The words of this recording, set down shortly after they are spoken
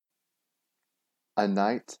A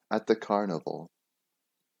Night at the Carnival.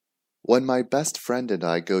 When my best friend and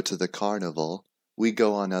I go to the carnival, we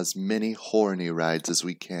go on as many horny rides as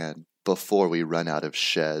we can before we run out of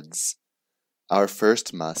sheds. Our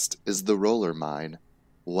first must is the roller mine.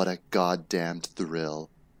 What a goddamned thrill.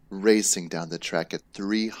 Racing down the track at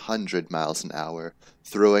 300 miles an hour,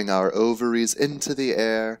 throwing our ovaries into the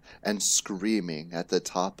air and screaming at the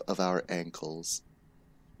top of our ankles.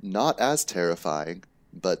 Not as terrifying,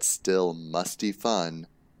 but still musty fun,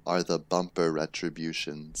 are the bumper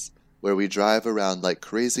retributions, where we drive around like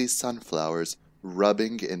crazy sunflowers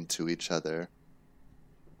rubbing into each other.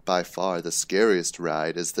 By far the scariest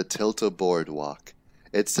ride is the Tilt-A-Boardwalk.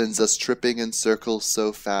 It sends us tripping in circles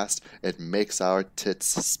so fast it makes our tits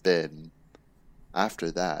spin.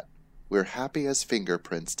 After that, we're happy as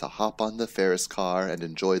fingerprints to hop on the Ferris car and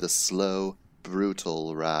enjoy the slow,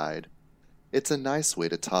 brutal ride. It's a nice way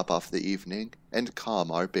to top off the evening and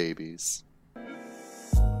calm our babies.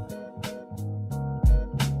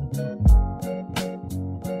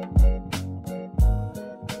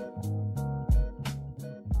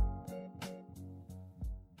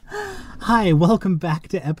 Hi, welcome back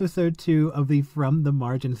to episode 2 of the From the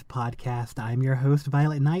Margins podcast. I'm your host,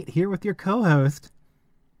 Violet Knight, here with your co-host.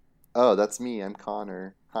 Oh, that's me. I'm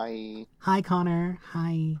Connor. Hi. Hi, Connor.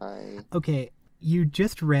 Hi. Hi. Okay, you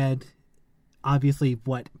just read, obviously,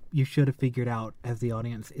 what you should have figured out as the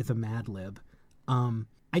audience is a Mad Lib.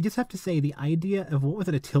 I just have to say, the idea of, what was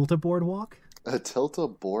it, a Tilt-A-Boardwalk? A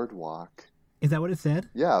Tilt-A-Boardwalk. Is that what it said?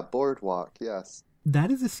 Yeah, boardwalk, yes.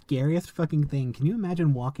 That is the scariest fucking thing. Can you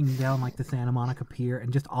imagine walking down, like, the Santa Monica Pier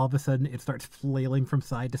and just all of a sudden it starts flailing from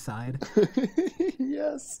side to side?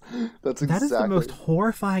 Yes, that's exactly. That is the most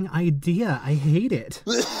horrifying idea. I hate it.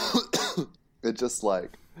 It just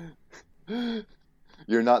like,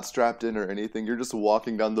 you're not strapped in or anything. You're just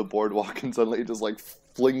walking down the boardwalk and suddenly it just like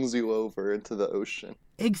flings you over into the ocean.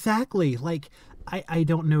 Exactly. Like, I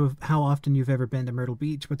don't know how often you've ever been to Myrtle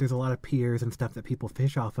Beach, but there's a lot of piers and stuff that people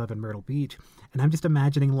fish off of in Myrtle Beach. And I'm just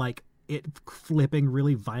imagining, like, it flipping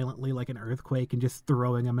really violently like an earthquake and just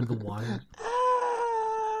throwing them into the water.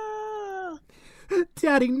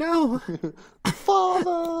 Daddy, no!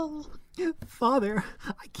 Father! Father,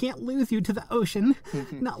 I can't lose you to the ocean.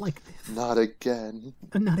 Not like this. Not again.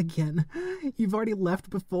 Not again. You've already left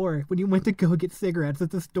before when you went to go get cigarettes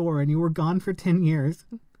at the store and you were gone for 10 years.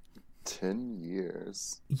 10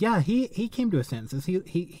 years? Yeah, he came to his senses.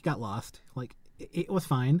 He got lost. Like, it was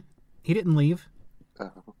fine. He didn't leave.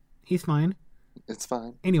 Oh. He's fine. It's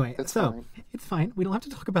fine. Anyway, it's fine. It's fine. We don't have to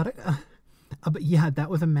talk about it. But yeah, that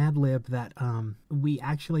was a Mad Lib that we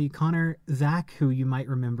actually, Connor, Zach, who you might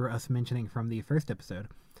remember us mentioning from the first episode,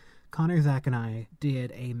 Connor, Zach, and I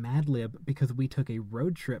did a Mad Lib because we took a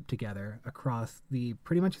road trip together across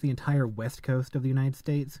pretty much the entire west coast of the United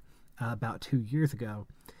States about 2 years ago.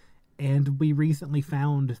 And we recently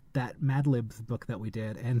found that Mad Libs book that we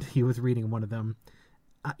did, and he was reading one of them.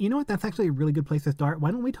 You know what? That's actually a really good place to start. Why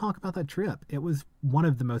don't we talk about that trip? It was one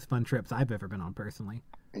of the most fun trips I've ever been on, personally.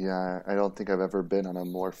 Yeah, I don't think I've ever been on a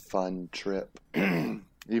more fun trip,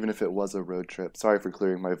 even if it was a road trip. Sorry for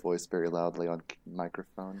clearing my voice very loudly on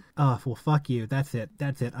microphone. Oh, well, fuck you. That's it.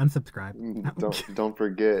 Unsubscribe. Don't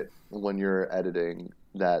forget when you're editing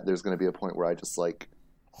that there's going to be a point where I just like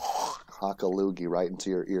hock a loogie right into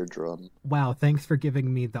your eardrum. Wow, thanks for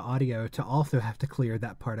giving me the audio to also have to clear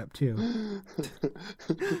that part up too.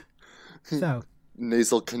 So,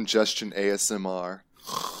 nasal congestion ASMR.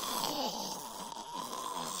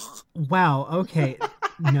 Wow, okay.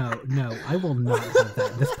 No, I will not have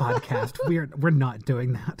that in this podcast. We're not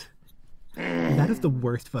doing that. That is the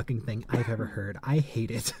worst fucking thing I've ever heard. I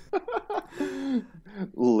hate it.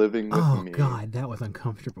 Living with me. Oh god, that was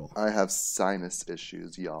uncomfortable. I have sinus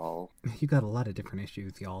issues, y'all. You got a lot of different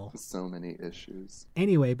issues, y'all. So many issues.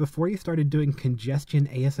 Anyway, before you started doing congestion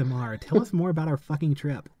ASMR, tell us more about our fucking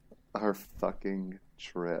trip. Our fucking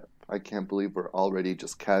trip. I can't believe we're already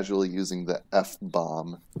just casually using the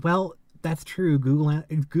F-bomb. Well, that's true. the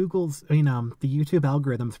YouTube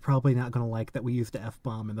algorithm's probably not going to like that we used the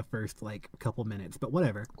F-bomb in the first, couple minutes, but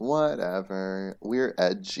whatever. Whatever. We're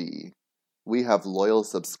edgy. We have loyal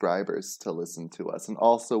subscribers to listen to us, and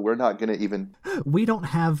also we're not going to even... We don't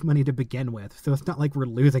have money to begin with, so it's not like we're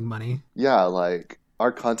losing money. Yeah,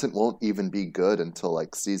 our content won't even be good until,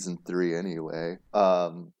 season 3 anyway.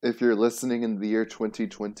 If you're listening in the year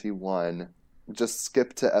 2021, just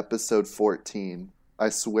skip to episode 14. I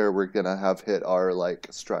swear we're gonna have hit our,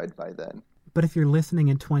 stride by then. But if you're listening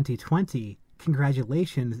in 2020,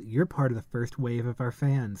 congratulations, you're part of the first wave of our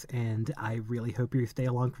fans, and I really hope you stay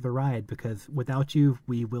along for the ride, because without you,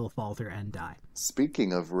 we will falter and die.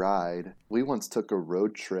 Speaking of ride, we once took a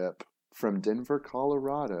road trip from Denver,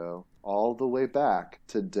 Colorado, all the way back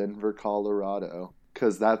to Denver, Colorado.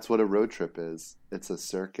 Because that's what a road trip is. It's a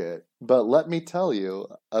circuit. But let me tell you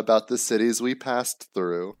about the cities we passed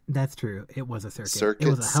through. That's true. It was a circuit. Circuit It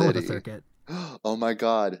was a hell of a City. circuit. Oh my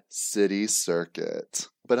god, City Circuit.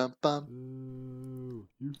 Ba-dum-bum.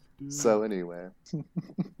 So anyway.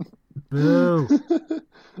 Boo.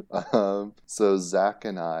 So Zach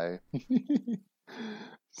and I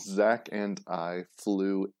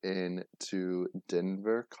flew into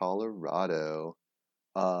Denver, Colorado,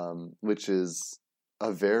 which is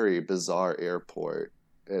a very bizarre airport.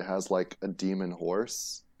 It has like a demon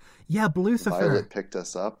horse. Yeah, Blucifer. Violet picked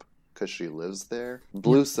us up because she lives there. His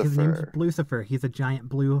name's Blucifer. Blucifer. He's a giant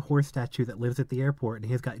blue horse statue that lives at the airport, and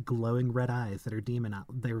he's got glowing red eyes that are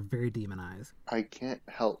They're very demon eyes. I can't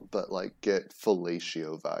help but like get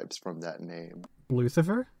fellatio vibes from that name.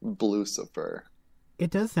 Blucifer? Blucifer. It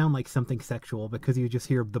does sound like something sexual because you just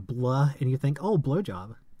hear the blah and you think, oh,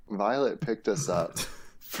 blowjob. Violet picked us up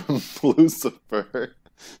from Blucifer,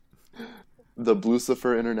 the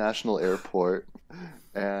Blucifer International Airport,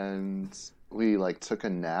 and we like took a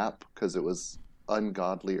nap because it was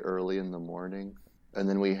ungodly early in the morning, and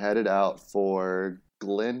then we headed out for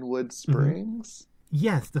Glenwood Springs.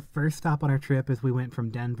 Yes, the first stop on our trip is we went from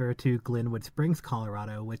Denver to Glenwood Springs,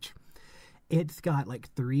 Colorado, which it's got like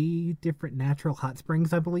 3 different natural hot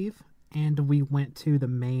springs, I believe, and we went to the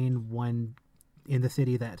main one in the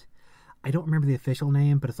city that I don't remember the official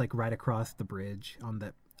name, but it's like right across the bridge on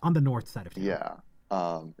the north side of town.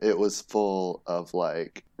 Yeah. It was full of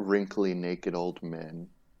like wrinkly naked old men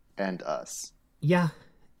and us. Yeah.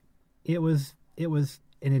 It was an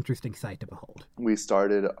interesting sight to behold. We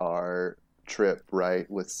started our trip right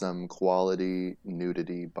with some quality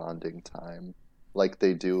nudity bonding time like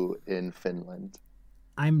they do in Finland.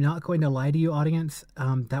 I'm not going to lie to you, audience.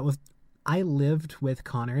 I lived with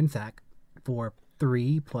Connor and Zach for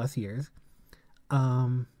 3+ years.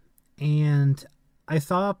 And I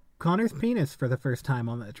saw Connor's penis for the first time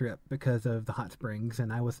on that trip because of the hot springs,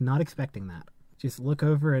 and I was not expecting that. Just look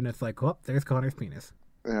over and it's like, oh, there's Connor's penis.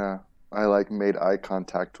 Yeah, I like made eye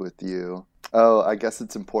contact with you. Oh, I guess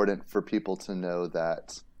it's important for people to know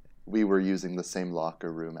that we were using the same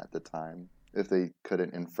locker room at the time, if they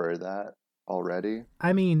couldn't infer that already.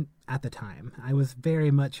 I mean, at the time, I was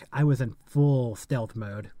in full stealth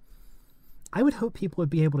mode. I would hope people would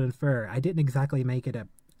be able to infer. I didn't exactly make it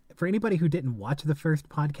for anybody who didn't watch the first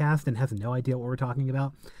podcast and has no idea what we're talking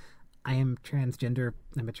about. I am transgender.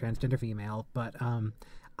 I'm a transgender female, but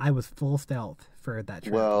I was full stealth for that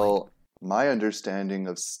trip. Well, my understanding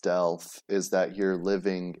of stealth is that you're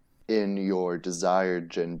living in your desired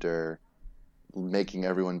gender, making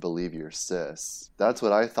everyone believe you're cis. That's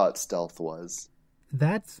what I thought stealth was.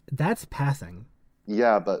 That's passing.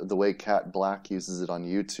 Yeah, but the way Kat Black uses it on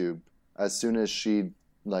YouTube, as soon as she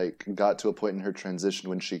got to a point in her transition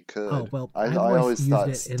when she could. Oh well, I always thought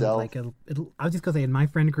it stealth. I was just gonna say in my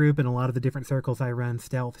friend group and a lot of the different circles I run,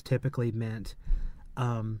 stealth typically meant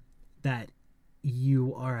that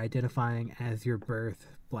you are identifying as your birth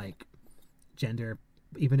gender,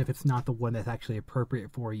 even if it's not the one that's actually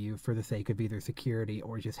appropriate for you, for the sake of either security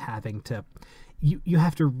or just having to, you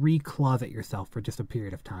have to recloset yourself for just a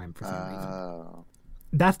period of time for some reason.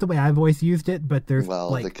 That's the way I've always used it, but there's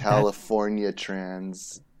the California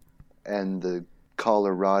trans and the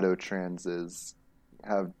Colorado transes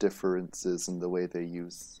have differences in the way they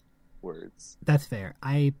use words. That's fair.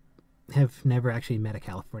 I have never actually met a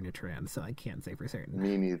California trans, so I can't say for certain.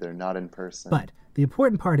 Me neither, not in person. But the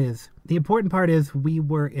important part is we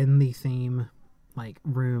were in the same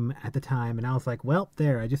room at the time, and I was like, well,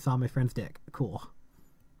 there, I just saw my friend's dick. Cool.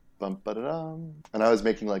 Bum-ba-da-dum. And I was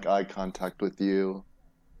making eye contact with you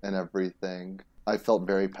and everything. I felt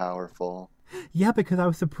very powerful. Yeah, because I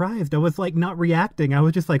was surprised. I was not reacting. I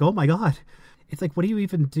was just like, oh my god. It's what do you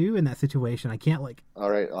even do in that situation? I can't All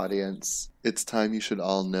right, audience. It's time you should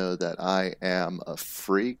all know that I am a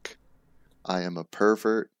freak. I am a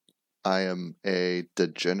pervert. I am a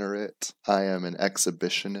degenerate. I am an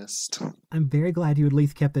exhibitionist. I'm very glad you at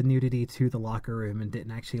least kept the nudity to the locker room and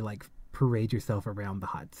didn't actually parade yourself around the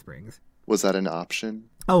hot springs. Was that an option?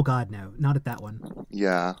 Oh god, no. Not at that one.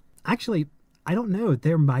 Yeah. Actually, I don't know.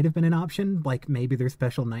 There might have been an option, maybe there's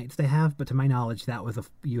special nights they have, but to my knowledge, that was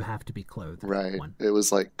you have to be clothed. Right. One. It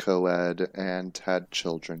was co-ed and had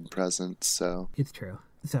children present, so. It's true.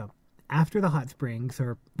 So, after the hot springs,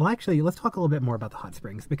 actually, let's talk a little bit more about the hot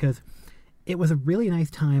springs, because it was a really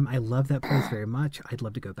nice time. I love that place very much. I'd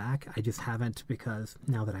love to go back. I just haven't, because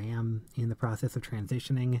now that I am in the process of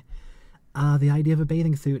transitioning, the idea of a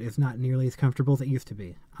bathing suit is not nearly as comfortable as it used to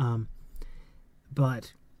be.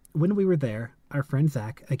 But when we were there, our friend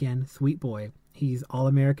Zach, again, sweet boy, he's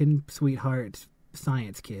all-American sweetheart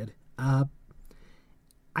science kid.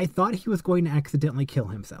 I thought he was going to accidentally kill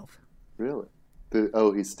himself. Really?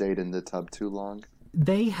 He stayed in the tub too long?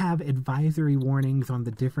 They have advisory warnings on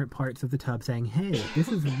the different parts of the tub saying, hey, this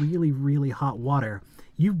is really, really hot water.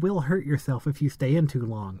 You will hurt yourself if you stay in too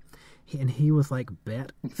long. And he was like,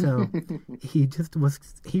 bet. So he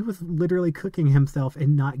was literally cooking himself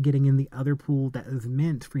and not getting in the other pool that is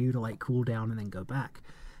meant for you to like cool down and then go back.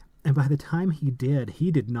 And by the time he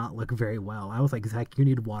did not look very well. I was like, Zach, you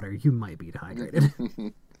need water. You might be dehydrated.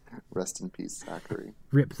 Rest in peace, Zachary.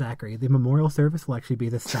 Rip Zachary. The memorial service will actually be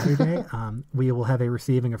this Saturday. We will have a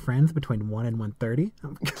receiving of friends between 1 and 1:30.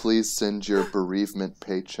 Please send your bereavement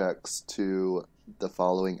paychecks to the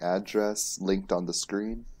following address linked on the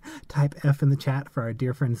screen. Type F in the chat for our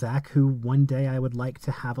dear friend Zach, who one day I would like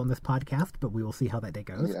to have on this podcast, but we will see how that day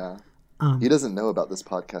goes. Yeah. He doesn't know about this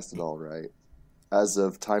podcast at all, right? As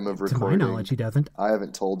of time of recording. To my knowledge, he doesn't. I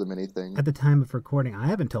haven't told him anything. At the time of recording, I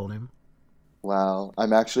haven't told him. Wow.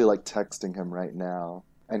 I'm actually like texting him right now,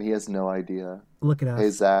 and he has no idea. Look at us. Hey,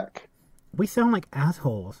 Zach. We sound like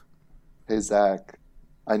assholes. Hey, Zach.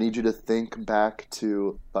 I need you to think back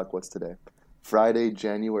to, what's today? Friday,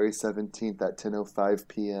 January 17th at 10:05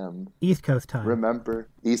 p.m. East Coast time. Remember,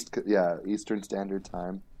 Eastern Standard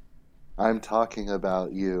Time. I'm talking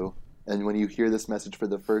about you. And when you hear this message for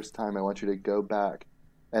the first time, I want you to go back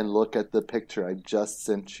and look at the picture I just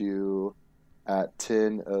sent you at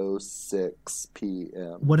 10:06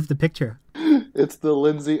 p.m. What is the picture? It's the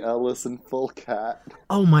Lindsay Ellis in full cat.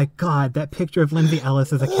 Oh my god, that picture of Lindsay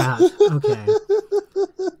Ellis as a cat. Okay.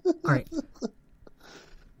 All right.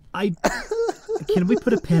 Can we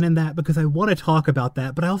put a pin in that? Because I want to talk about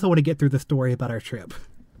that, but I also want to get through the story about our trip.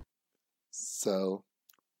 So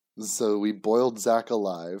we boiled Zach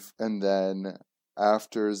alive, and then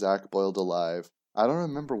after Zach boiled alive, I don't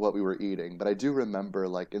remember what we were eating, but I do remember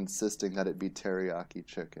like insisting that it be teriyaki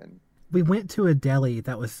chicken. We went to a deli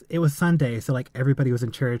it was Sunday, so like everybody was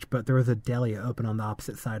in church, but there was a deli open on the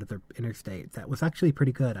opposite side of the interstate that was actually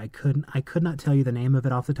pretty good. I could not tell you the name of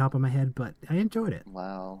it off the top of my head, but I enjoyed it.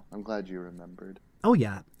 Wow, I'm glad you remembered. Oh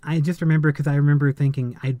yeah, I just remember because I remember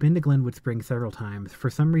thinking I'd been to Glenwood Springs several times. For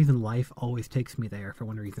some reason, life always takes me there for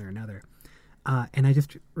one reason or another. And I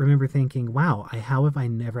just remember thinking, wow, how have I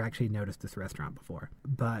never actually noticed this restaurant before?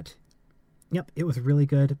 But yep, it was really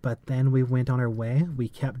good, but then we went on our way. We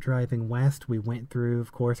kept driving west. We went through,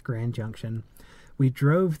 of course, Grand Junction. We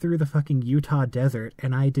drove through the fucking Utah desert,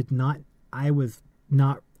 and I was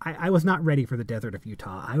not ready for the desert of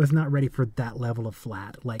Utah. I was not ready for that level of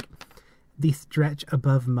flat. Like, the stretch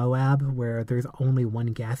above Moab, where there's only one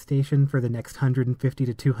gas station for the next 150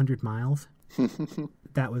 to 200 miles.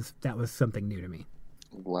 That was something new to me.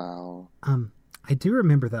 Wow. I do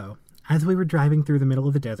remember, though, as we were driving through the middle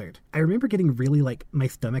of the desert, I remember getting really, like, my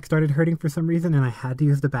stomach started hurting for some reason, and I had to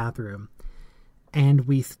use the bathroom. And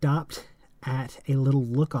we stopped at a little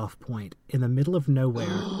look-off point in the middle of nowhere.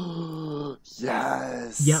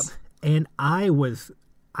 Yes! Yep. And I was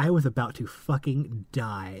about to fucking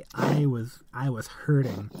die. I was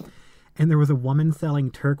hurting. And there was a woman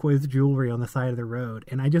selling turquoise jewelry on the side of the road,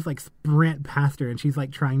 and I just, like, sprint past her, and she's,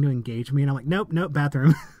 like, trying to engage me, and I'm like, nope,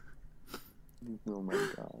 bathroom. Oh, my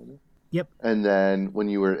God. Yep. And then when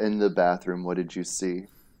you were in the bathroom, what did you see?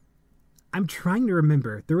 I'm trying to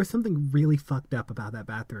remember. There was something really fucked up about that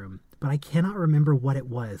bathroom, but I cannot remember what it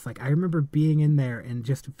was. Like, I remember being in there and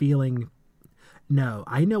just feeling, no,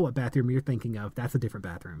 I know what bathroom you're thinking of. That's a different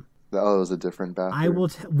bathroom. Oh, it was a different bathroom?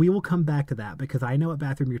 We will come back to that because I know what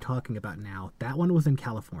bathroom you're talking about now. That one was in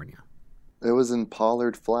California. It was in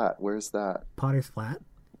Pollard Flat. Where's that? Potter's Flat?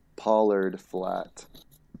 Pollard Flat.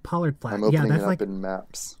 Pollard Flat. I'm opening that's it up like, in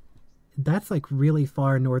maps. That's like really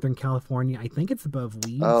far Northern California. I think it's above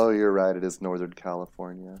Weeds. Oh, you're right. It is Northern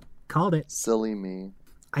California. Called it. Silly me.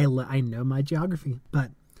 I know my geography.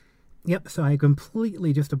 But, yep, so I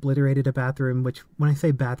completely just obliterated a bathroom, which, when I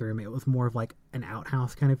say bathroom, it was more of like an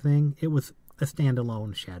outhouse kind of thing. It was a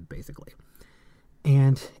standalone shed, basically.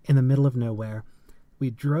 And in the middle of nowhere, we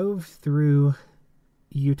drove through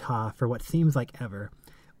Utah for what seems like ever.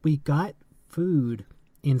 We got food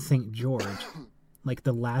in St. George, like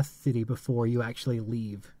the last city before you actually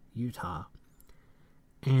leave Utah.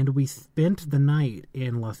 And we spent the night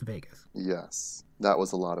in Las Vegas. Yes, that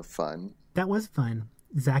was a lot of fun. That was fun.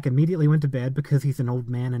 Zach immediately went to bed because he's an old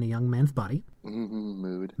man in a young man's body.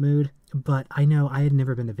 Mood. But I know I had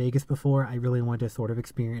never been to Vegas before. I really wanted to sort of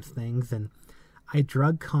experience things. And I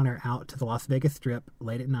drug Connor out to the Las Vegas Strip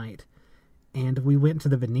late at night. And we went to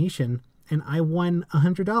the Venetian, and I won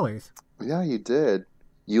 $100. Yeah, you did.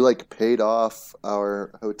 You like paid off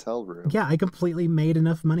our hotel room. Yeah, I completely made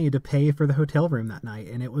enough money to pay for the hotel room that night,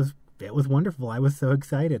 and it was wonderful. I was so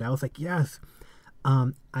excited. I was like, yes.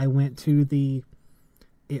 I went to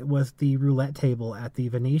it was the roulette table at the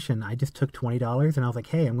Venetian. I just took $20 and I was like,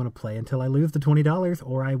 hey, I'm going to play until I lose the $20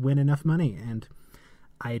 or I win enough money. And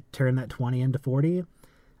I turned that 20 into 40.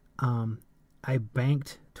 I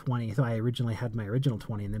banked 20. So I originally had my original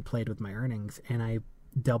 20 and then played with my earnings, and I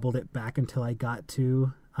doubled it back until I got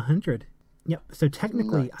to 100. Yep. So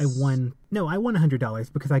technically Nice. I won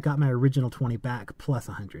 $100 because I got my original 20 back plus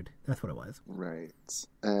 100. That's what it was. Right.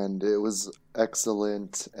 And it was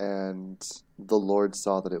excellent, and the Lord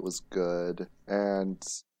saw that it was good. And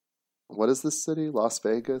what is this city? Las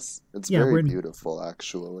Vegas? It's Yeah, very beautiful,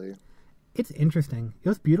 actually. it's interesting. It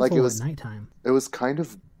was Like beautiful at nighttime. it was kind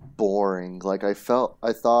of boring. Like I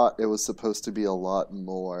thought it was supposed to be a lot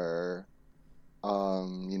more,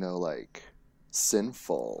 like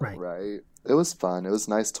sinful, Right. right? It was fun. It was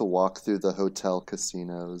nice to walk through the hotel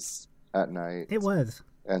casinos at night It was.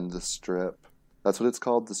 and the strip. That's what it's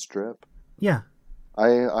called, the strip. Yeah.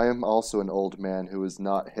 I am also an old man who is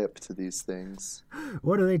not hip to these things.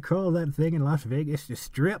 What do they call that thing in Las Vegas? The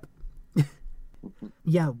strip?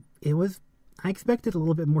 Yeah, it was. I expected a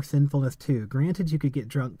little bit more sinfulness too. Granted, you could get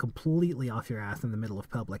drunk completely off your ass in the middle of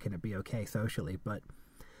public and it'd be okay socially, but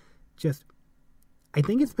just. I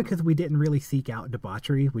think it's because we didn't really seek out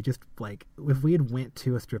debauchery. We just, like, if we had went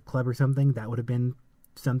to a strip club or something, that would have been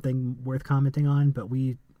something worth commenting on, but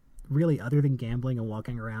we really, other than gambling and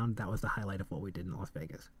walking around, that was the highlight of what we did in Las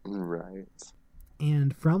Vegas. Right.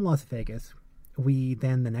 And from Las Vegas, we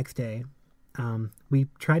then the next day, we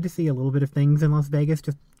tried to see a little bit of things in Las Vegas,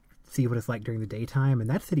 just see what it's like during the daytime. And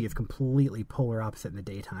that city is completely polar opposite in the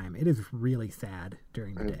daytime. It is really sad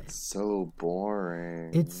during the day. It's so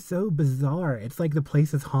boring. It's so bizarre. It's like the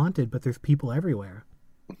place is haunted, but there's people everywhere.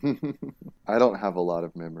 I don't have a lot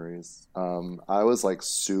of memories. I was like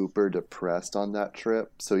super depressed on that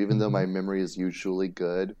trip. So even though my memory is usually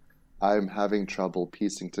good, I'm having trouble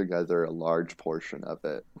piecing together a large portion of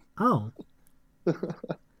it. Oh,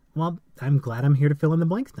 well, I'm glad I'm here to fill in the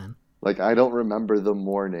blanks then. Like, I don't remember the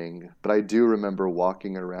morning, but I do remember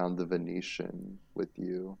walking around the Venetian with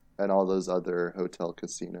you and all those other hotel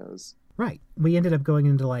casinos. Right. We ended up going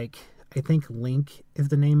into, like, I think Link is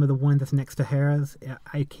the name of the one that's next to Harrah's.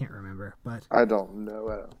 I can't remember, but I don't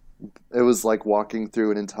know. It was like walking through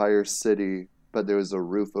an entire city, but there was a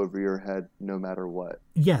roof over your head no matter what.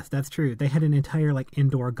 yes, that's true. They had an entire, like,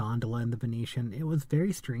 indoor gondola in the Venetian. It was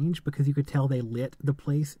very strange because you could tell they lit the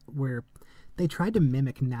place where they tried to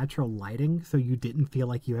mimic natural lighting so you didn't feel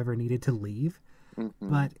like you ever needed to leave.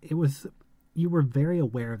 But it was, you were very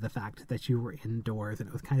aware of the fact that you were indoors, and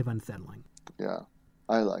it was kind of unsettling. Yeah,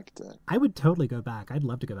 I liked it. I would totally go back. I'd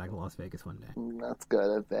love to go back to Las Vegas one day. Let's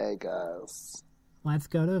go to Vegas. Let's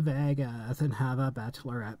go to Vegas and have a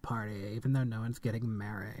bachelorette party, even though no one's getting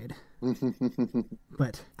married.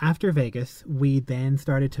 But after Vegas, we then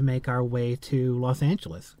started to make our way to Los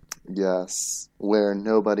Angeles. Yes, where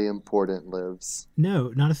nobody important lives.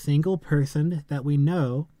 No, not a single person that we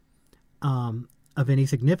know of any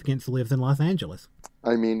significance lives in Los Angeles.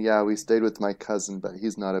 I mean, yeah, we stayed with my cousin, but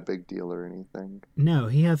he's not a big deal or anything. No,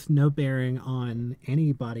 he has no bearing on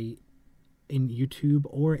anybody in YouTube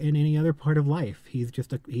or in any other part of life. He's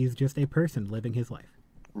just a person living his life.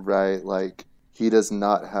 Right, like, he does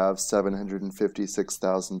not have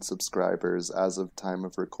 756,000 subscribers as of time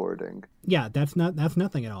of recording. Yeah, that's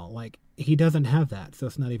nothing at all. Like, he doesn't have that, so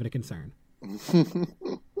it's not even a concern.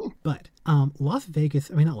 But Los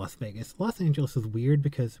Angeles is weird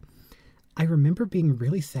because I remember being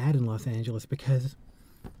really sad in Los Angeles because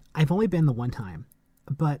I've only been the one time,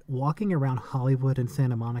 but walking around Hollywood and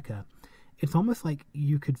Santa Monica, it's almost like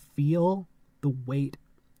you could feel the weight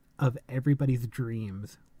of everybody's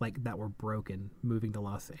dreams, like, that were broken, moving to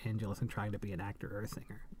Los Angeles and trying to be an actor or a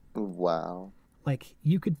singer. Wow. Like,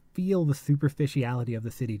 you could feel the superficiality of the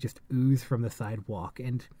city just ooze from the sidewalk,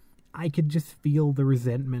 and I could just feel the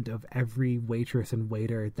resentment of every waitress and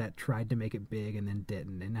waiter that tried to make it big and then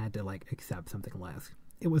didn't and had to, like, accept something less.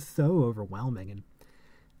 It was so overwhelming, and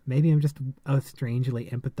maybe I'm just a strangely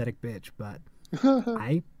empathetic bitch, but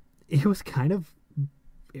it was kind of,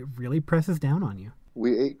 it really presses down on you.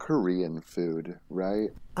 We ate Korean food,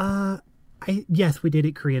 right? Yes, we did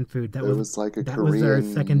eat Korean food. It was like a that was our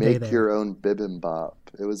Korean second day there. make your own bibimbap.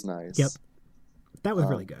 It was nice. Yep. That was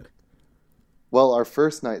really good. Well, our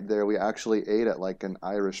first night there, we actually ate at like an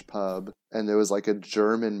Irish pub, and there was like a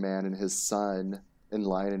German man and his son in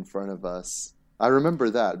line in front of us. I remember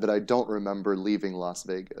that, but I don't remember leaving Las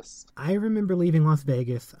Vegas. I remember leaving Las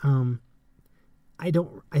Vegas. I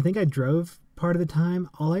think I drove part of the time.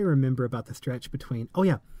 All I remember about the stretch between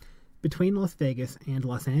between Las Vegas and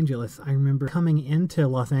Los Angeles, I remember coming into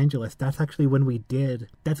Los Angeles. That's when we did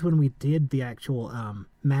the actual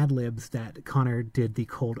Mad Libs that Connor did the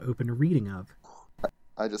cold open reading of.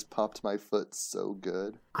 I just popped my foot so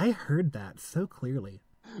good. I heard that so clearly.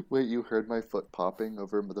 Wait, you heard my foot popping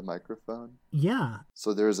over the microphone? Yeah.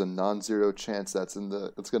 So there's a non-zero chance it's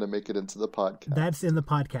going to make it into the podcast. That's in the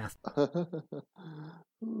podcast.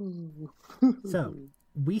 So,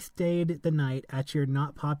 we stayed the night at your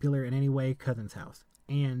not popular in any way cousin's house.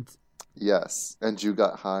 And yes, and you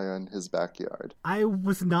got high on his backyard. I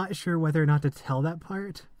was not sure whether or not to tell that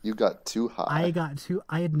part. You got too high.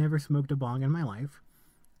 I had never smoked a bong in my life.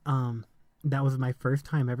 That was my first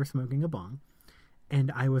time ever smoking a bong.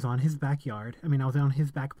 And I was on his backyard. I was on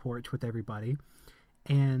his back porch with everybody.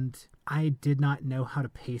 And I did not know how to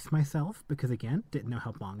pace myself because, again, didn't know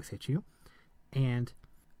how bongs hit you. And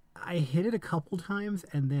I hit it a couple times,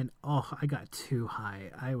 and then, I got too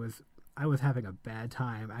high. I was having a bad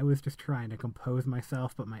time. I was just trying to compose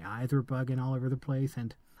myself, but my eyes were bugging all over the place.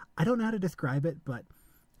 And I don't know how to describe it, but,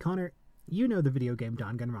 Connor, you know the video game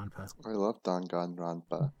Danganronpa. I love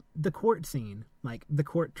Danganronpa. The court scene, the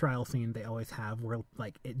court trial scene they always have where,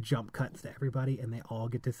 it jump cuts to everybody and they all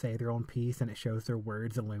get to say their own piece and it shows their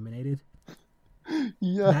words illuminated.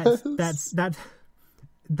 Yes.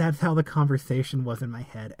 That's how the conversation was in my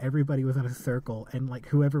head. Everybody was in a circle and,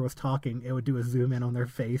 whoever was talking, it would do a zoom in on their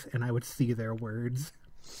face and I would see their words.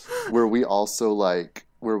 Were we also,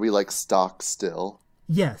 stock still?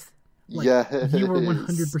 Yes. Yes. You were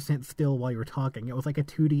 100% still while you were talking. It was like a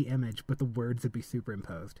 2D image, but the words would be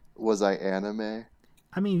superimposed. Was I anime?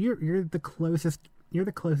 You're the closest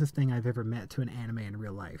thing I've ever met to an anime in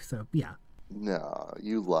real life. So yeah. No,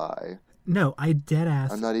 you lie. No, I dead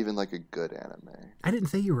ass. I'm not even a good anime. I didn't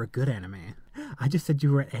say you were a good anime. I just said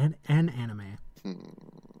you were an anime.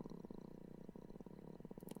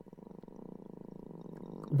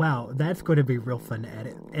 Wow, that's going to be real fun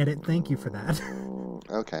to edit. Thank you for that.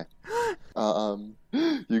 Okay.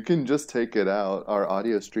 You can just take it out. Our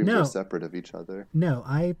audio streams are separate of each other. No,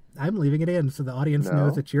 I'm leaving it in so the audience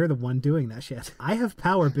knows that you're the one doing that shit. I have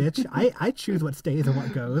power, bitch. I choose what stays and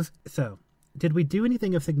what goes. So, did we do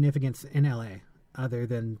anything of significance in LA other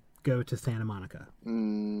than go to Santa Monica?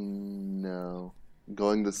 No.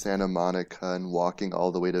 Going to Santa Monica and walking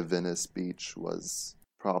all the way to Venice Beach was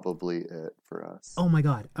probably it for us. Oh my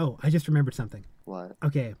god. Oh, I just remembered something. What?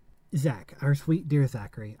 Okay. Zach, our sweet dear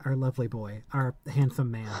Zachary, our lovely boy, our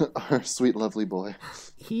handsome man. Our sweet lovely boy.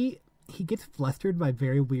 He gets flustered by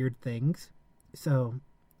very weird things. So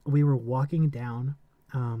we were walking down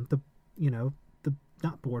the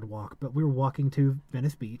not boardwalk, but we were walking to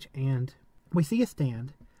Venice Beach and we see a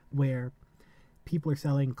stand where people are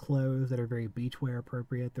selling clothes that are very beachwear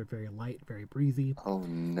appropriate. They're very light, very breezy. Oh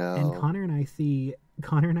no. And Connor and I see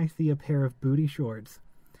a pair of booty shorts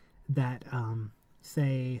that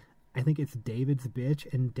say, I think it's David's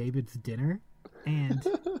bitch and David's dinner. And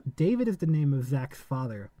David is the name of Zach's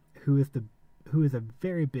father, who is a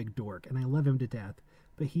very big dork, and I love him to death,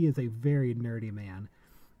 but he is a very nerdy man.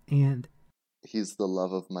 And he's the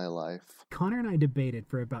love of my life. Connor and I debated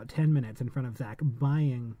for about 10 minutes in front of Zach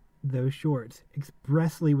buying those shorts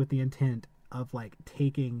expressly with the intent of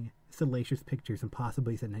taking salacious pictures and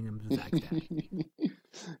possibly sending them to Zach's dad.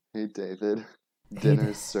 Hey David,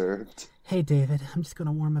 dinner's served. Hey David, I'm just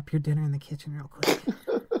gonna warm up your dinner in the kitchen real quick.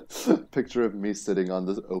 Picture of me sitting on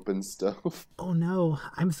the open stove. Oh no,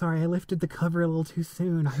 I'm sorry, I lifted the cover a little too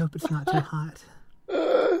soon. I hope it's not too hot.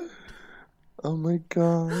 Oh my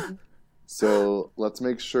god. So let's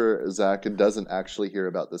make sure Zach doesn't actually hear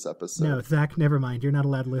about this episode. No, Zach, never mind. You're not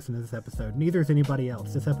allowed to listen to this episode. Neither is anybody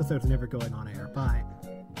else. This episode's never going on air. Bye.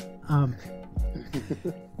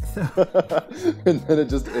 So, and then it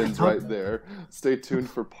just ends right there. Stay tuned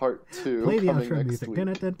for part 2. Play the coming outro next music. week.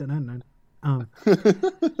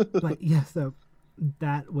 But yeah, so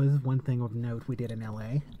that was one thing of note we did in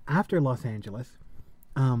LA. After Los Angeles,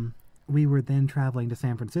 we were then traveling to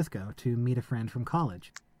San Francisco to meet a friend from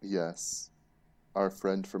college. Yes. Our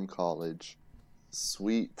friend from college.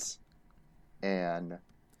 Sweet Anne.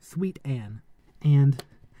 Sweet Anne. And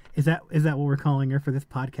is that what we're calling her for this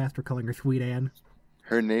podcast? We're calling her Sweet Anne?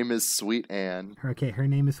 Her name is Sweet Anne. Okay, her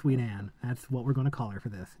name is Sweet Anne. That's what we're going to call her for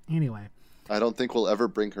this. Anyway. I don't think we'll ever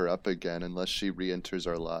bring her up again unless she re-enters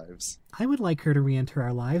our lives. I would like her to re-enter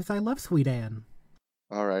our lives. I love Sweet Anne.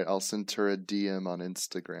 All right, I'll send her a DM on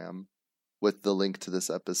Instagram with the link to this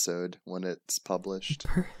episode when it's published.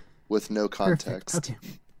 With no context. Perfect.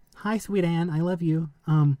 Okay. Hi, Sweet Anne. I love you.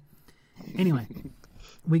 Anyway.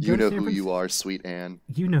 You know who you are, Sweet Anne.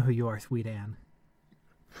 You know who you are, Sweet Anne.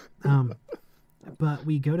 But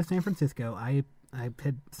we go to San Francisco.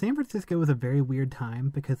 San Francisco was a very weird time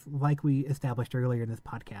because, like we established earlier in this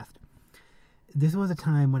podcast, this was a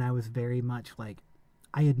time when I was very much like,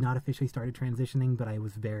 I had not officially started transitioning, but I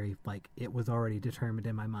was very like, it was already determined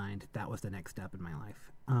in my mind that was the next step in my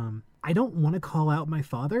life. I don't want to call out my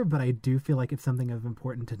father, but I do feel like it's something of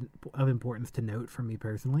importance to note for me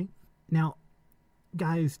personally. Now,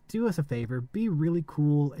 guys, do us a favor, be really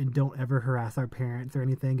cool and don't ever harass our parents or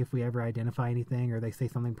anything if we ever identify anything or they say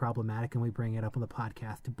something problematic and we bring it up on the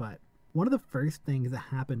podcast. But one of the first things that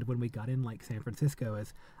happened when we got in like San Francisco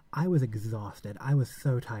is I was exhausted. I was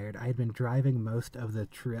so tired. I had been driving most of the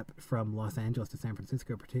trip from Los Angeles to San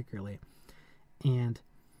Francisco particularly. And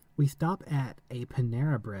we stop at a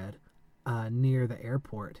Panera Bread near the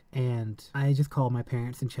airport. And I just called my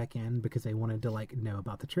parents and check in because they wanted to like know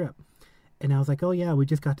about the trip. And I was like, oh yeah, we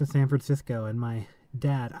just got to San Francisco. And my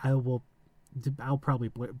dad, I'll probably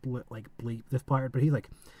bleep this part, but he's like,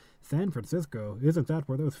 San Francisco, isn't that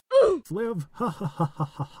where those live? Ha ha ha ha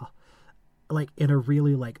ha ha. Like in a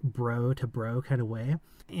really like bro to bro kind of way.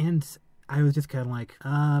 And I was just kind of like,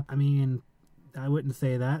 I mean, I wouldn't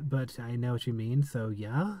say that, but I know what you mean. So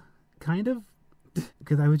yeah, kind of.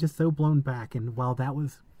 Because I was just so blown back. And while that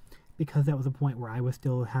was, because that was a point where I was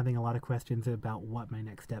still having a lot of questions about what my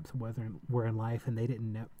next steps were in life, and they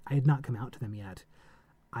didn't know, I had not come out to them yet.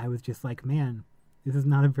 I was just like, man, this is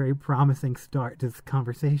not a very promising start to this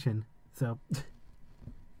conversation. So,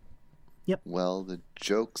 yep. Well, the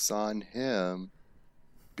joke's on him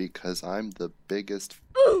because I'm the biggest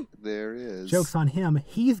there is. Joke's on him.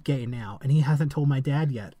 He's gay now, and he hasn't told my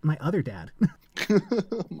dad yet. My other dad.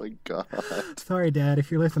 Oh my god. Sorry, Dad, if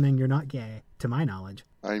you're listening, you're not gay, to my knowledge.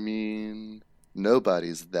 I mean,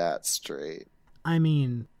 nobody's that straight. I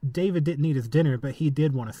mean, David didn't eat his dinner, but he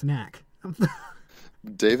did want a snack.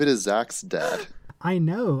 David is Zach's dad. I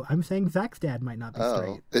know. I'm saying Zach's dad might not be straight.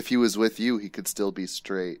 Oh, if he was with you, he could still be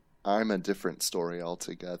straight. I'm a different story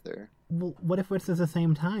altogether. Well, what if it's at the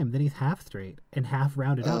same time? Then he's half straight, and half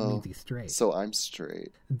rounded up means he's straight. So I'm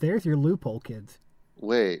straight. There's your loophole, kids.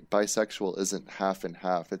 Wait, bisexual isn't half and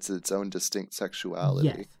half. It's its own distinct sexuality.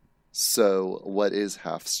 Yes. So what is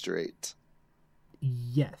half straight?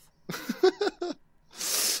 Yes.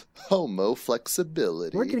 Homo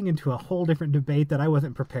flexibility. We're getting into a whole different debate that I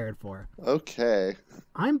wasn't prepared for. Okay.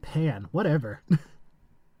 I'm pan, whatever.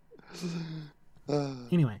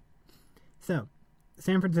 Anyway, so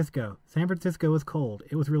San Francisco. San Francisco was cold.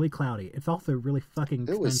 It was really cloudy. It's also really fucking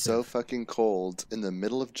expensive. It was so fucking cold in the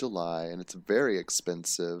middle of July, and it's very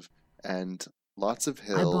expensive, and lots of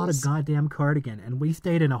hills. I bought a goddamn cardigan, and we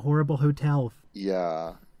stayed in a horrible hotel.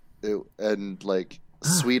 Yeah. And, like,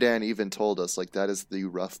 Sweet Ann even told us, like, that is the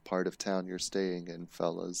rough part of town you're staying in,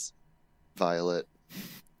 fellas. Violet.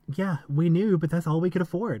 Yeah, we knew, but that's all we could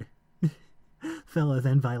afford. Fellas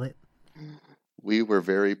and Violet. We were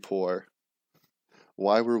very poor.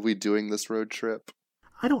 Why were we doing this road trip?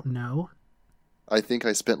 I don't know. I think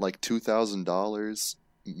I spent like $2,000,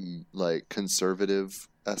 like conservative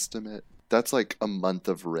estimate. That's like a month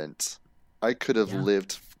of rent. I could have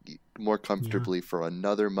lived more comfortably for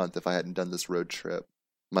another month if I hadn't done this road trip.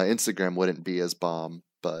 My Instagram wouldn't be as bomb,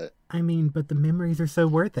 but... I mean, but the memories are so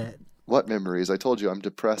worth it. What memories? I told you I'm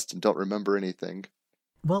depressed and don't remember anything.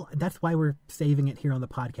 Well, that's why we're saving it here on the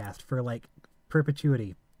podcast for, like,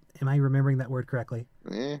 perpetuity. Am I remembering that word correctly?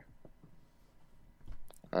 I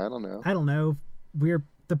don't know. I don't know.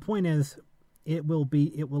 The point is, it will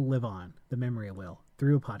live on. The memory will,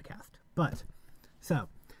 through a podcast. But, so,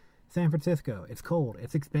 San Francisco, it's cold,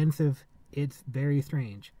 it's expensive, it's very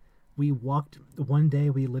strange. One day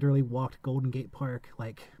we literally walked Golden Gate Park,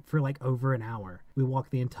 for over an hour. We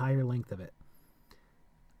walked the entire length of it.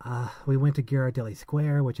 We went to Ghirardelli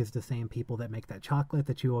Square, which is the same people that make that chocolate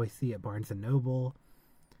that you always see at Barnes & Noble.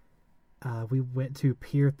 We went to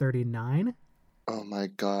Pier 39. Oh my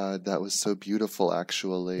god, that was so beautiful,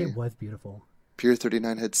 actually. It was beautiful. Pier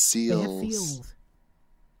 39 had seals. They had seals.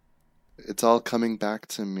 It's all coming back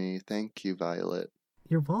to me. Thank you, Violet.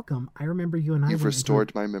 You're welcome. I remember you and I You've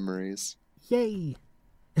restored my memories. Yay!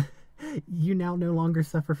 You now no longer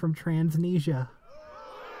suffer from transnesia.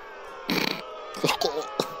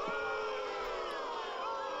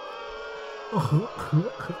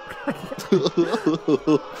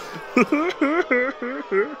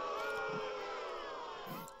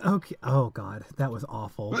 Okay. Oh god, that was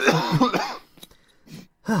awful.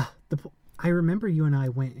 I remember you and I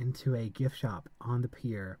went into a gift shop on the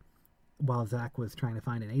pier while Zach was trying to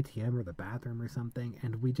find an ATM or the bathroom or something,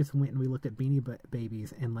 and we just went and we looked at Beanie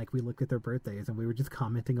Babies, and we looked at their birthdays, and we were just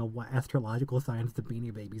commenting on what astrological signs the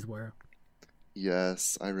Beanie Babies were.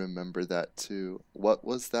 Yes, I remember that too. What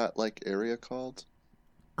was that like area called?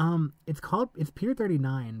 It's Pier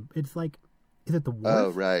 39. It's like, is it the Oh,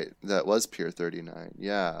 Wharf? right. That was Pier 39.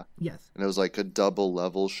 Yeah. Yes. And it was like a double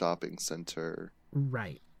level shopping center.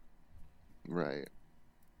 Right. Right.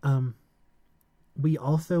 Um, we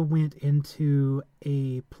also went into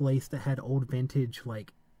a place that had old vintage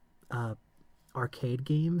like uh arcade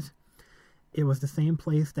games. It was the same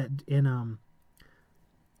place that in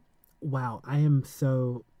wow, I am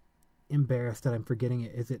so embarrassed that I'm forgetting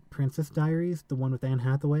it. Is it Princess Diaries, the one with Anne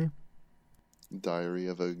Hathaway? Diary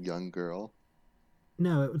of a Young Girl.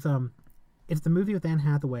 No, it's the movie with Anne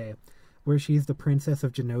Hathaway where she's the princess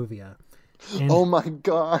of Genovia. And Oh my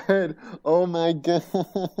God. Oh my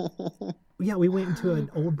God. yeah, we went into an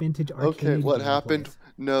old vintage Okay, arcade what game happened? place.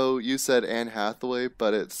 No, you said Anne Hathaway,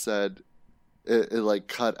 but it said it like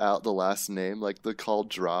cut out the last name, like the call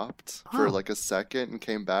dropped for Oh, like a second and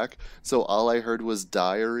came back. So all I heard was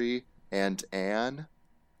Diary and Anne,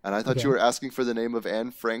 and I thought you okay. were asking for the name of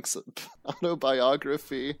Anne Frank's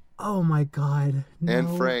autobiography. Oh my god. Anne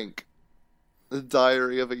No. Frank, The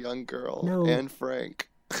Diary of a Young Girl, No. Anne Frank.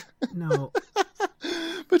 No.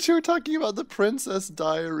 But you were talking about the Princess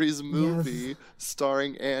Diaries Yes. movie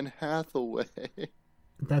starring Anne Hathaway.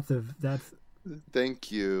 That's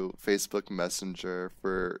Thank you, Facebook Messenger,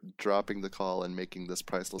 for dropping the call and making this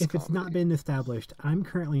priceless if it's not comedy. been established, I'm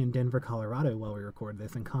currently in Denver, Colorado while we record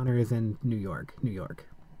this, and Connor is in New York. New York.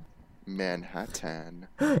 Manhattan.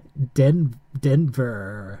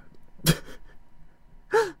 Denver.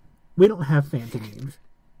 We don't have fancy names.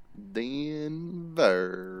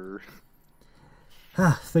 Denver.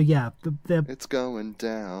 So yeah, the It's going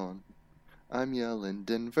down. I'm yelling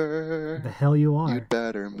Denver. hell you You'd are.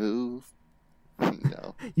 better move.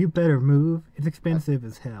 No, You better move. It's expensive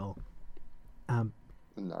as hell. Um,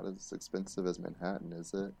 not as expensive as Manhattan,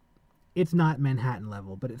 is it? it's not Manhattan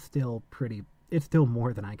level, but it's still pretty. It's still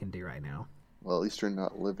more than I can do right now. Well, at least you're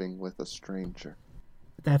not living with a stranger.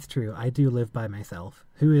 That's true. I do live by myself,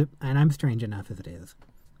 and I'm strange enough as it is.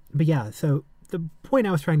 But yeah, so the point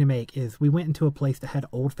I was trying to make is we went into a place that had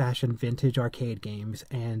old-fashioned vintage arcade games,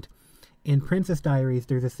 and in Princess Diaries,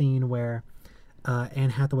 there's a scene where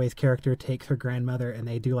Anne Hathaway's character takes her grandmother and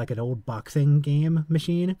they do like an old boxing game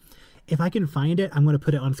machine. If I can find it, I'm going to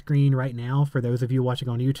put it on screen right now for those of you watching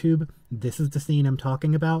on YouTube. This is the scene I'm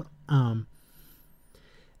talking about.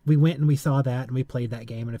 We went and we saw that and we played that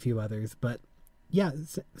game and a few others. But yeah,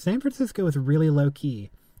 San Francisco is really low key.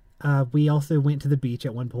 We also went to the beach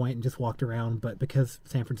at one point and just walked around, but because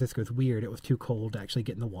San Francisco is weird, it was too cold to actually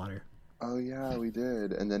get in the water. Oh yeah, we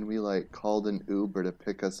did. And then we like called an Uber to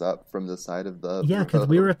pick us up from the side of the Yeah, because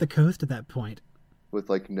we were road at the coast at that point. with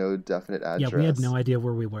like no definite Yeah, we had address. no idea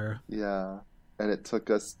where we were. Yeah. And it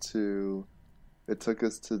took us to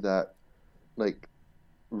that like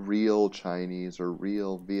real Chinese or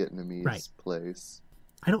real Right. Vietnamese place.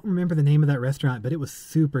 I don't remember the name of that restaurant, but it was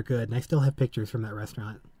super good, and I still have pictures from that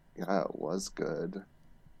restaurant. Yeah, it was good.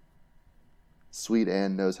 Sweet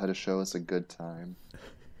Anne knows how to show us a good time.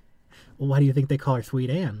 Well, why do you think they call her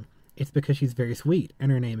Sweet Anne? It's because she's very sweet,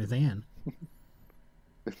 and her name is Anne.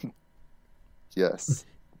 Yes,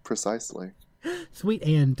 precisely. Sweet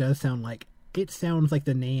Anne does sound like it sounds like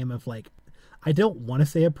the name of like I don't want to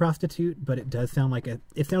say a prostitute, but it does sound like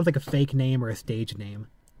it sounds like a fake name or a stage name.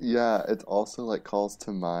 Yeah, it also like calls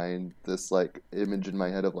to mind this like image in my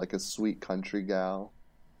head of like a sweet country gal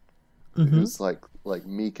Mm-hmm. who's like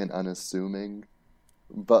meek and unassuming,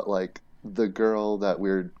 but like the girl that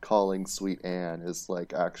we're calling Sweet Anne is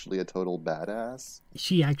like actually a total badass.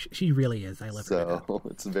 She really is. I love her to death. So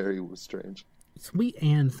it's very strange. Sweet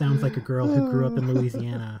Anne sounds like a girl who grew up in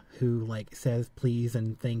Louisiana who like says please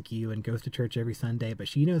and thank you and goes to church every Sunday, but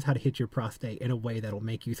she knows how to hit your prostate in a way that'll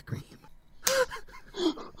make you scream.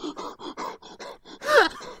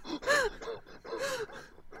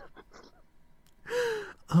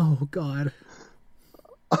 Oh God.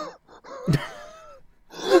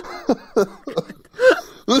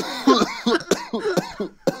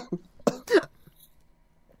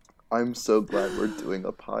 I'm so glad we're doing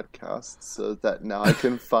a podcast so that now I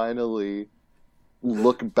can finally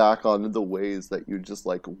look back on the ways that you just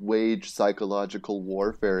like wage psychological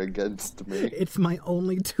warfare against me. It's my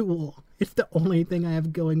only tool. It's the only thing I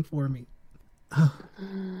have going for me.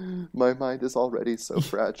 My mind is already so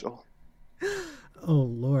fragile. Oh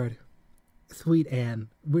Lord. Sweet Anne.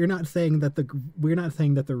 We're not saying that the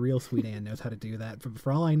real Sweet Anne knows how to do that.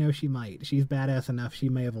 For all I know, she might. She's badass enough. She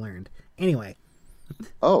may have learned. Anyway,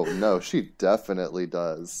 Oh no, she definitely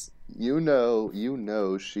does. You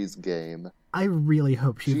know she's game. I really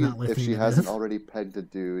hope she's not listening If she to hasn't this. already pegged a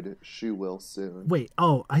dude, she will soon. Wait,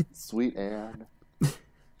 Sweet Anne,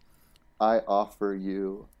 I offer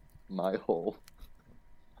you my hole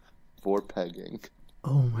for pegging.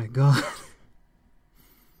 oh my god.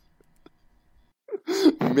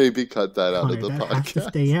 Maybe cut that out Connor, of the that podcast. has to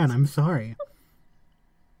stay in. I'm sorry.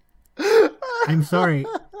 I'm sorry.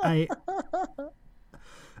 I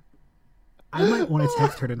might want to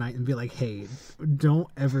text her tonight and be like, hey, don't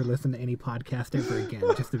ever listen to any podcast ever again,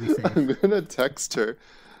 just to be safe. I'm gonna text her.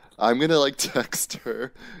 I'm gonna text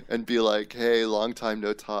her and be like, "Hey, long time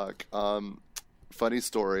no talk. Funny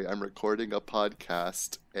story. I'm recording a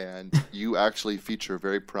podcast, and you actually feature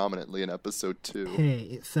very prominently in episode 2.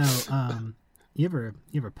 Hey, so you ever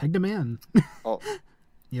pegged a man? Oh,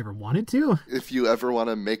 You ever wanted to? if you ever want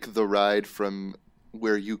to make the ride from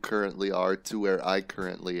where you currently are to where I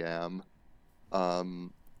currently am,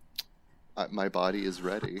 my body is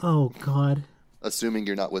ready. Oh god. Assuming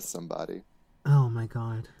you're not with somebody. Oh my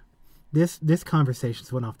god. This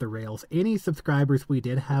conversation's went off the rails. Any subscribers we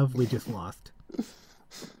did have, we just lost.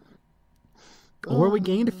 Or we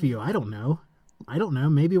gained a few. I don't know.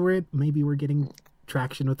 Maybe we're getting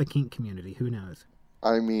traction with the kink community. Who knows?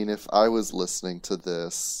 I mean, if I was listening to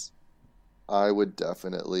this, I would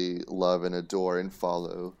definitely love and adore and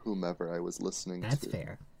follow whomever I was listening to. That's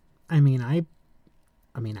fair. I mean, I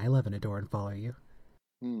love and adore and follow you.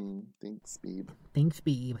 Thanks, Beeb. Thanks,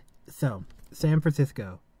 Beeb. So, San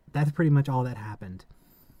Francisco. That's pretty much all that happened.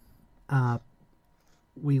 From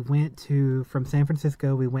San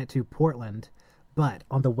Francisco, we went to Portland. But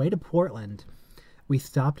on the way to Portland, we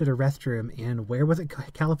stopped at a restroom in, where was it,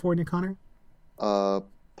 California, Connor?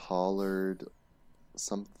 Pollard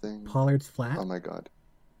something. Pollard's Flat? Oh my god.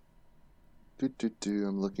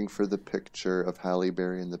 I'm looking for the picture of Halle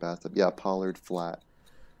Berry in the bathtub. Yeah, Pollard Flat.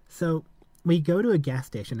 So, we go to a gas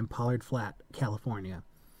station in Pollard Flat, California.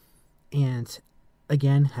 And,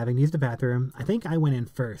 again, having used the bathroom, I think I went in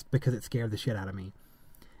first because it scared the shit out of me.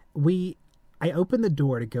 I opened the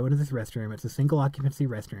door to go into this restroom. It's a single occupancy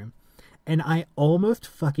restroom. And I almost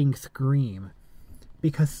fucking scream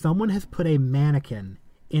because someone has put a mannequin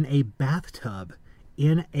in a bathtub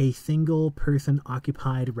in a single person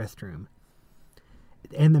occupied restroom.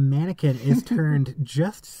 And the mannequin is turned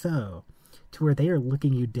just so to where they are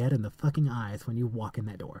looking you dead in the fucking eyes when you walk in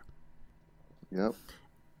that door. Yep.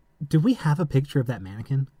 Do we have a picture of that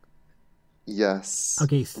mannequin? Yes.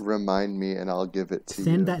 Okay. Remind me and I'll give it to you.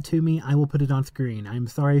 Send that to me. I will put it on screen. I'm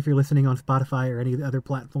sorry if you're listening on Spotify or any other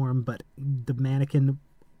platform, but the mannequin,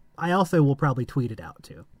 I also will probably tweet it out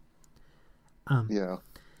too. Yeah.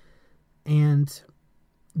 And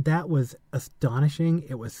that was astonishing.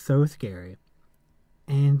 It was so scary.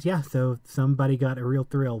 And yeah, so somebody got a real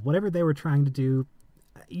thrill. Whatever they were trying to do,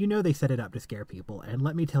 they set it up to scare people. And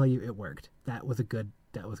let me tell you, it worked. That was good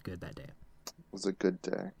that day. It was a good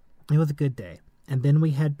day. It was a good day. And then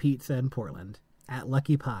we had pizza in Portland at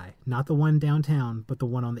Lucky Pie. Not the one downtown, but the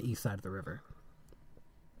one on the east side of the river.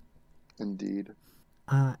 Indeed.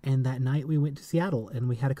 And that night we went to Seattle, and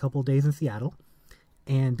we had a couple days in Seattle.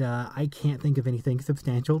 And I can't think of anything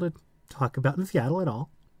substantial to talk about in Seattle at all.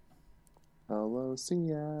 Hello,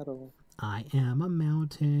 Seattle. I am a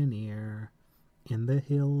mountaineer in the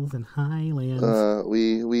hills and highlands.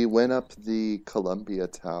 We went up the Columbia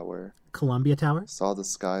Tower. Columbia Tower? Saw the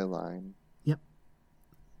skyline. Yep.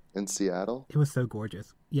 In Seattle? It was so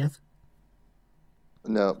gorgeous. Yes?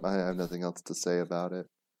 No, I have nothing else to say about it.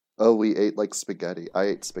 Oh, we ate spaghetti. I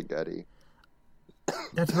ate spaghetti.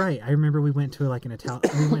 That's right. I remember we went to an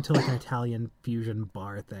Italian fusion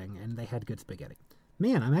bar thing, and they had good spaghetti.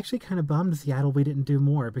 Man, I'm actually kind of bummed Seattle we didn't do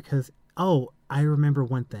more because, I remember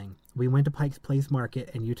one thing. We went to Pike's Place Market,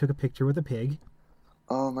 and you took a picture with a pig.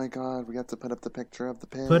 Oh my god, we got to put up the picture of the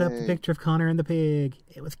pig. Put up the picture of Connor and the pig.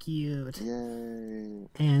 It was cute. Yay.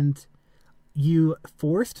 And you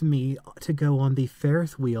forced me to go on the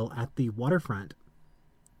Ferris wheel at the waterfront.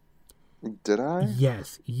 Did I?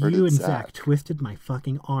 Yes, Or you did and Zach? Zach twisted my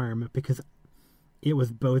fucking arm because it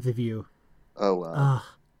was both of you. Oh wow.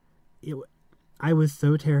 I was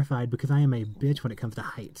so terrified because I am a bitch when it comes to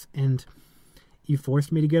heights. And you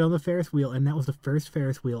forced me to get on the Ferris wheel, and that was the first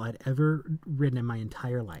Ferris wheel I'd ever ridden in my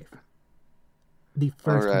entire life. The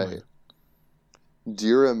first one. Do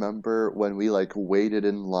you remember when we waited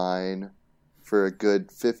in line for a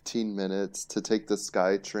good 15 minutes to take the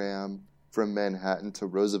SkyTram from Manhattan to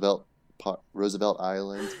Roosevelt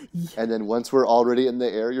Island? Yeah. And then once we're already in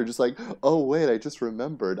the air, you're just like, oh wait, I just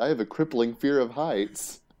remembered. I have a crippling fear of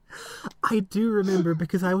heights. I do remember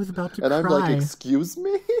because I was about to And cry. I'm like, excuse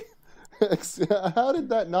me? How did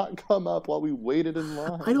that not come up while we waited in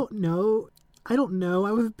line? I don't know.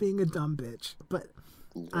 I was being a dumb bitch. But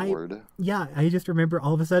Lord. I just remember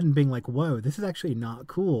all of a sudden being like, whoa, this is actually not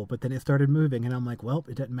cool. But then it started moving, and I'm like, well,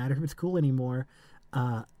 it doesn't matter if it's cool anymore.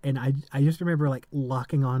 And I just remember like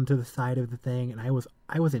locking onto the side of the thing, and I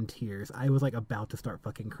was in tears. I was like about to start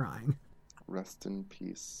fucking crying. Rest in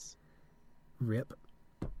peace. Rip.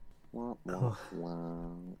 Wah, wah, wah.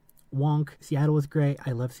 Wonk. Seattle was great.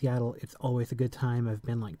 I love Seattle. It's always a good time. I've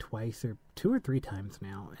been like twice or 2 or 3 times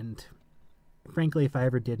now, and frankly, if I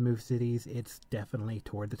ever did move cities, it's definitely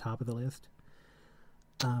toward the top of the list.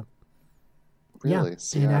 Really?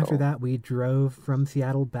 Seattle. And after that, we drove from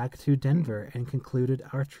Seattle back to Denver and concluded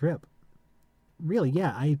our trip. Really,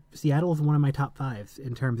 yeah, Seattle is one of my top 5s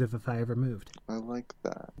in terms of if I ever moved. I like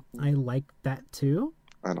that. I like that too.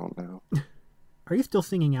 I don't know. Are you still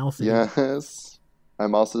singing Elsie? Yes.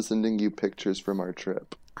 I'm also sending you pictures from our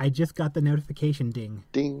trip. I just got the notification ding.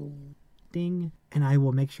 Ding. Ding. And I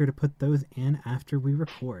will make sure to put those in after we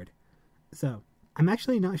record. So, I'm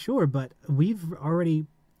actually not sure, but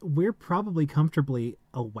we're probably comfortably...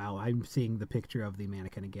 Oh, wow, I'm seeing the picture of the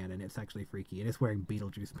mannequin again, and it's actually freaky. It is wearing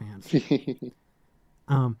Beetlejuice pants.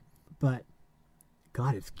 But,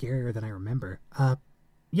 God, it's scarier than I remember. So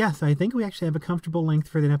I think we actually have a comfortable length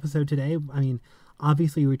for the episode today. I mean,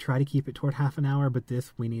 obviously we try to keep it toward half an hour, but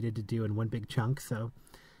this we needed to do in one big chunk, so...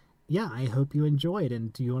 Yeah, I hope you enjoyed,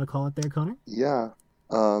 and do you want to call it there, Connor? Yeah.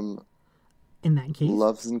 In that case...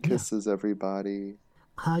 Loves and kisses, everybody.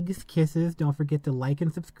 Hugs, kisses, don't forget to like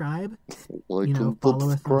and subscribe. Like and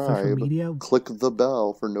follow subscribe. us on social media. Click the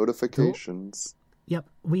bell for notifications. Yep,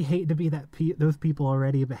 we hate to be those people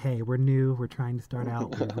already, but hey, we're new, we're trying to start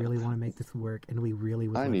out, we really want to make this work, and we really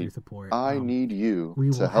would love your support. I need you we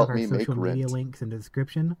to will help have me our make social media rent. links in the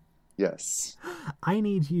description. Yes. I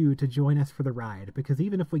need you to join us for the ride, because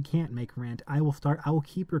even if we can't make rent, I will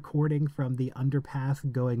keep recording from the underpass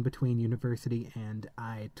going between University and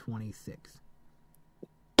I-26.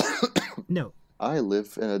 No. I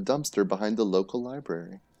live in a dumpster behind the local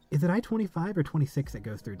library. Is it I-25 or 26 that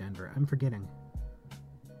goes through Denver? I'm forgetting.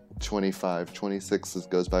 25. 26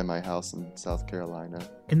 goes by my house in South Carolina.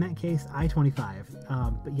 In that case,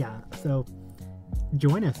 I-25. But yeah, so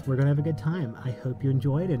join us. We're going to have a good time. I hope you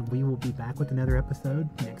enjoyed, and we will be back with another episode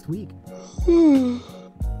next week.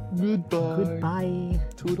 Goodbye. Goodbye.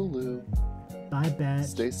 Toodaloo. Bye, Bet.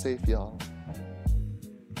 Stay safe, y'all.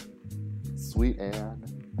 Sweet Anne,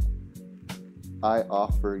 I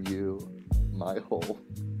offer you my whole